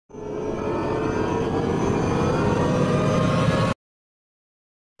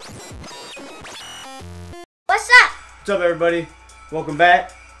What's up? What's up, everybody? Welcome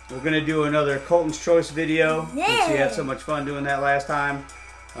back. We're going to do another Colton's Choice video since he had so much fun doing that last time.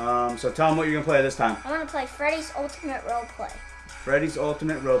 So tell him what you're going to play this time. I'm going to play Freddy's Ultimate Roleplay. Freddy's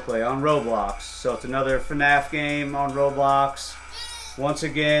Ultimate Roleplay on Roblox. So it's another FNAF game on Roblox. Once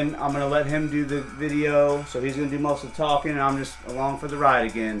again, I'm going to let him do the video. So he's going to do most of the talking, and I'm just along for the ride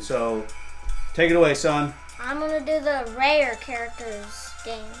again. So take it away, son. I'm going to do the rare characters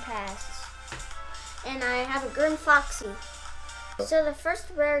game pass. And I have a Grim Foxy. So the first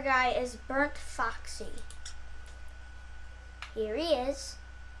rare guy is Burnt Foxy. Here he is.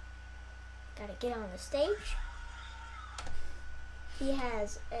 Gotta get on the stage. He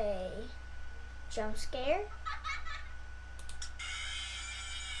has a jump scare.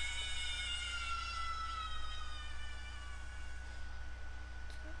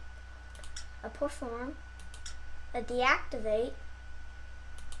 A perform. A deactivate.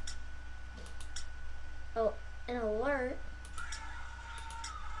 Oh, an alert.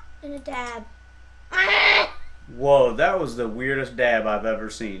 And a dab. Whoa, that was the weirdest dab I've ever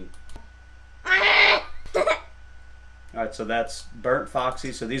seen. Alright, so that's Burnt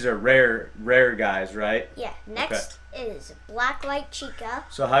Foxy. So these are rare guys, right? Yeah. Next is Blacklight Chica.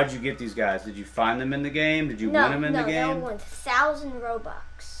 So how did you get these guys? Did you find them in the game? Did you win them in the game? No, they were 1,000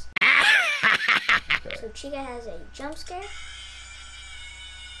 Robux. Okay. So Chica has a jump scare.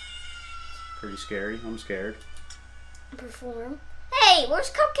 Pretty scary. I'm scared. Perform. Hey,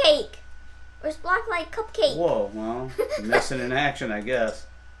 where's Cupcake? Where's Blacklight Cupcake? Whoa, well, missing in action, I guess.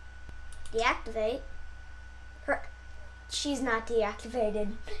 Deactivate. She's not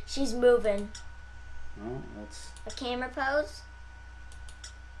deactivated. She's moving. Oh, that's... A camera pose.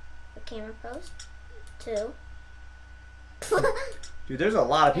 A camera pose. 2. Dude, there's a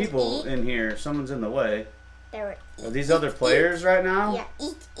lot of people in here. Someone's in the way. There Are these other players right now? Yeah,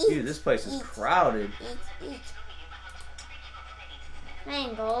 eat. Dude, this place is crowded. Eat.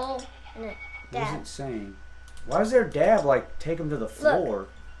 Mangle. And a dab. What is it saying? Why does their dab, like, take them to the floor? Look.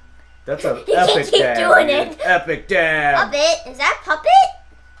 That's an He epic keep dab. doing Dude. it. Epic dab. Puppet? Is that Puppet?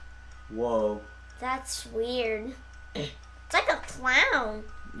 Whoa. That's weird. It's like a clown.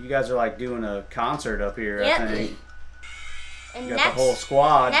 You guys are, like, doing a concert up here, Yep. I think. And You got the whole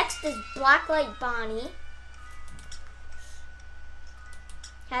squad. Next is Blacklight Bonnie.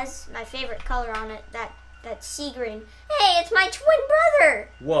 Has my favorite color on it, that sea green. Hey, it's my twin brother!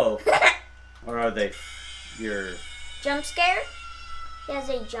 Whoa. Or are they your... Jump scare? He has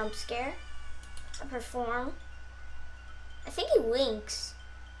a jump scare. A perform. I think he winks.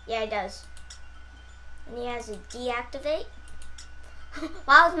 Yeah, he does. And he has a deactivate.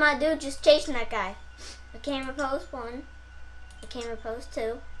 Why was my dude just chasing that guy? A camera pose 1. A camera pose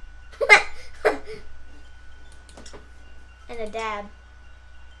 2. And a dab.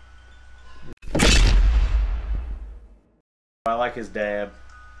 I like his dab.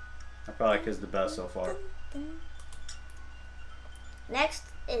 I probably like his the best so far. Next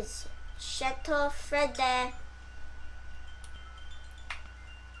is Freddy.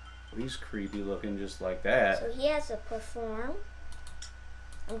 He's creepy looking just like that. So he has a perform.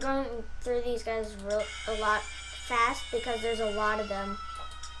 I'm going through these guys a lot fast because there's a lot of them.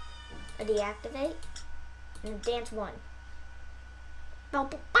 A deactivate. And a dance 1. Yeah.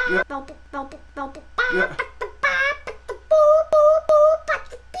 Yeah.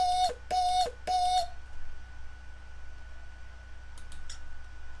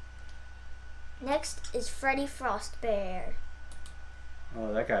 Next is Freddy Frostbear.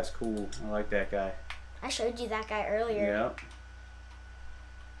 Oh, that guy's cool. I like that guy. I showed you that guy earlier.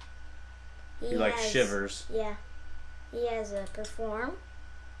 Yep. He like shivers. Yeah. He has a perform.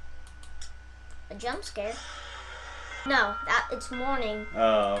 A jump scare. No, it's morning.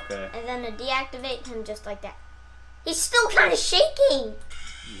 Oh, okay. And then a deactivate him just like that. He's still kind of shaking.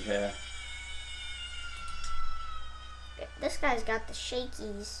 Yeah. This guy's got the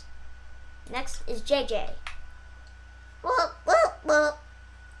shakies. Next is JJ. Whoop.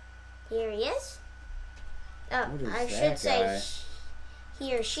 Here he is. Oh, I should say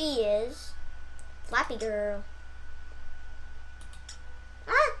he or she is Flappy Girl.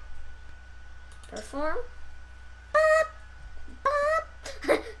 Ah! Perform.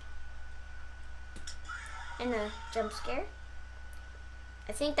 Bop. And a jump scare.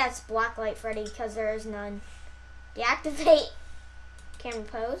 I think that's Blacklight Freddy because there is none. Deactivate. Camera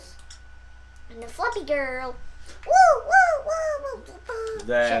pose. And the Flappy Girl.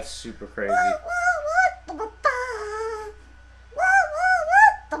 That's super crazy. I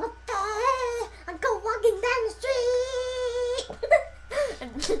go walking down the street.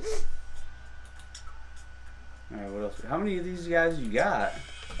 Alright, what else? How many of these guys you got?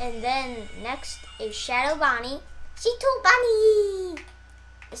 And then next is Shadow Bonnie. Cheeto Bonnie!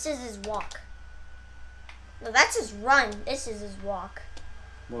 This is his walk. No, that's his run. This is his walk.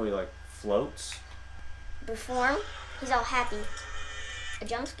 What, he like floats? Perform. He's all happy. A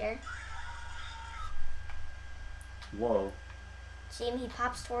jump scare. Whoa. See him? He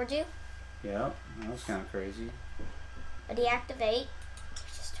pops towards you. Yeah, that was kind of crazy. A deactivate.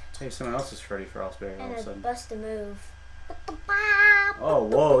 Hey, someone else is Freddy Frostberry all And of a a sudden. bust a move. Oh,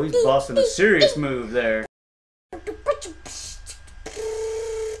 whoa, he's busting a serious move there.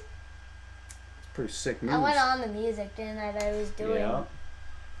 Pretty sick moves. I went on the music, didn't I, that I was doing? Yeah.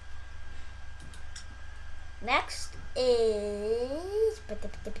 Next is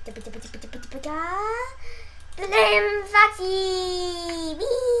Slim Foxy.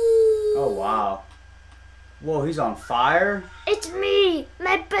 Oh, wow. Whoa, he's on fire? It's me,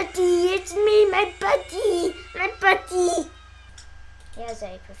 my buddy. It's me, my buddy. My buddy. He has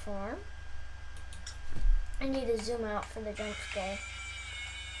a perform. I need to zoom out for the jump scare.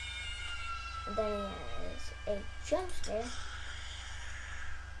 And then he has a jump scare.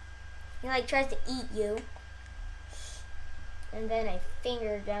 He like tries to eat you. And then a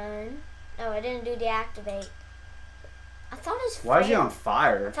finger gun. Oh, I didn't do deactivate. I thought his fire. Why is he on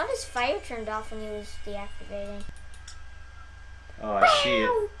fire? I thought his fire turned off when he was deactivating. Oh, I see it.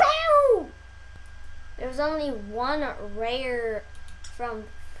 Bow! There was only one rare from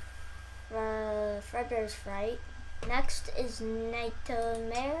Fredbear's Fright. Next is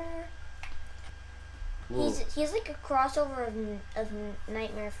Nightmare. He's like a crossover of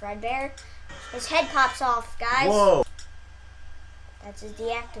Nightmare Fredbear. His head pops off, guys. Whoa! That's his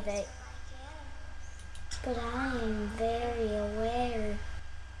deactivate. But I am very aware.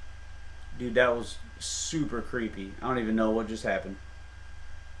 Dude, that was super creepy. I don't even know what just happened.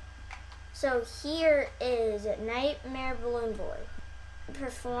 So here is Nightmare Balloon Boy.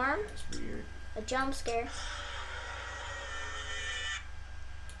 Perform. That's weird. A jump scare.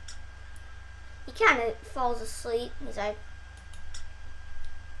 He kind of falls asleep. He's like.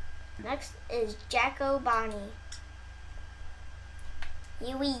 Next is Jacko Bonnie.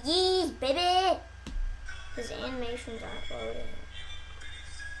 Yee, baby! His animations aren't loading.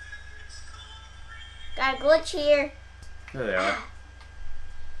 Got a glitch here. There they are.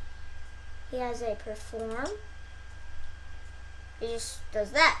 He has a perform. He just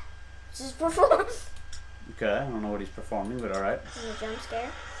does that. Just perform. Okay, I don't know what he's performing, but alright. And a jump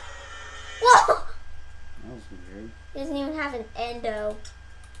scare. Whoa! That was weird. He doesn't even have an endo.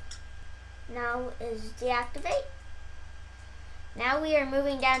 Now is deactivate. Now we are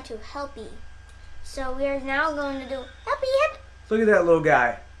moving down to Helpy. So we are now going to do Helpy, help. Look at that little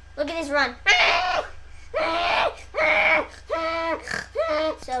guy. Look at his run.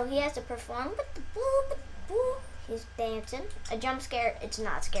 So he has to perform. He's dancing. A jump scare. It's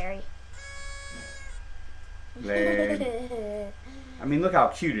not scary. Man. I mean, look how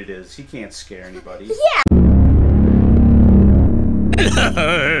cute it is. He can't scare anybody. Yeah.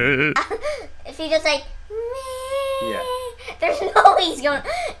 If he just like, yeah, there's no way he's going.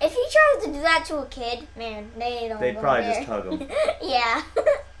 If he tries to do that to a kid, man, they don't. they'd go probably there. just hug him. Yeah,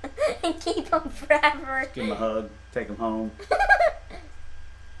 and keep him forever. Give him a hug, take him home.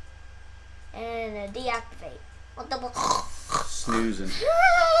 And a deactivate. What the? Snoozing.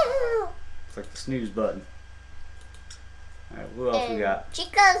 It's like the snooze button. Alright, who else we got?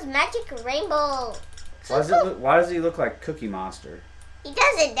 Chica's Magic Rainbow. Why does he look like Cookie Monster? He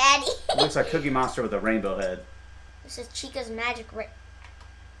doesn't, Daddy. He looks like Cookie Monster with a rainbow head. This is Chica's Magic Rainbow.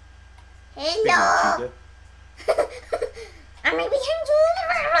 Speaking Hello. of Chica. I'm maybe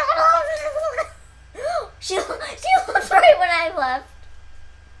she left right when I left.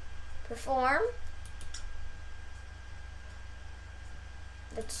 Perform.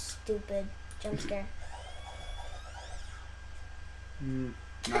 That's stupid. Jump scare. Not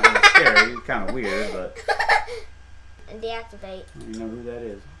really scary, kind of weird, but And deactivate. I don't even know who that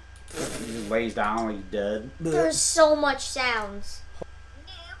is. He just lays down like he's dead. There's so much sounds.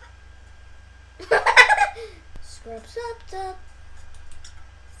 Scrubs up.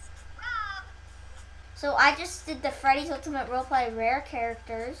 So I just did the Freddy's Ultimate Roleplay rare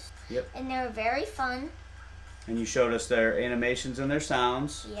characters. Yep. And they were very fun. And you showed us their animations and their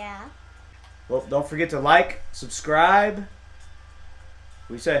sounds. Yeah. Well, don't forget to like, subscribe. What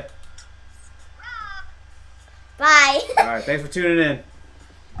do you say? Bye. All right, thanks for tuning in.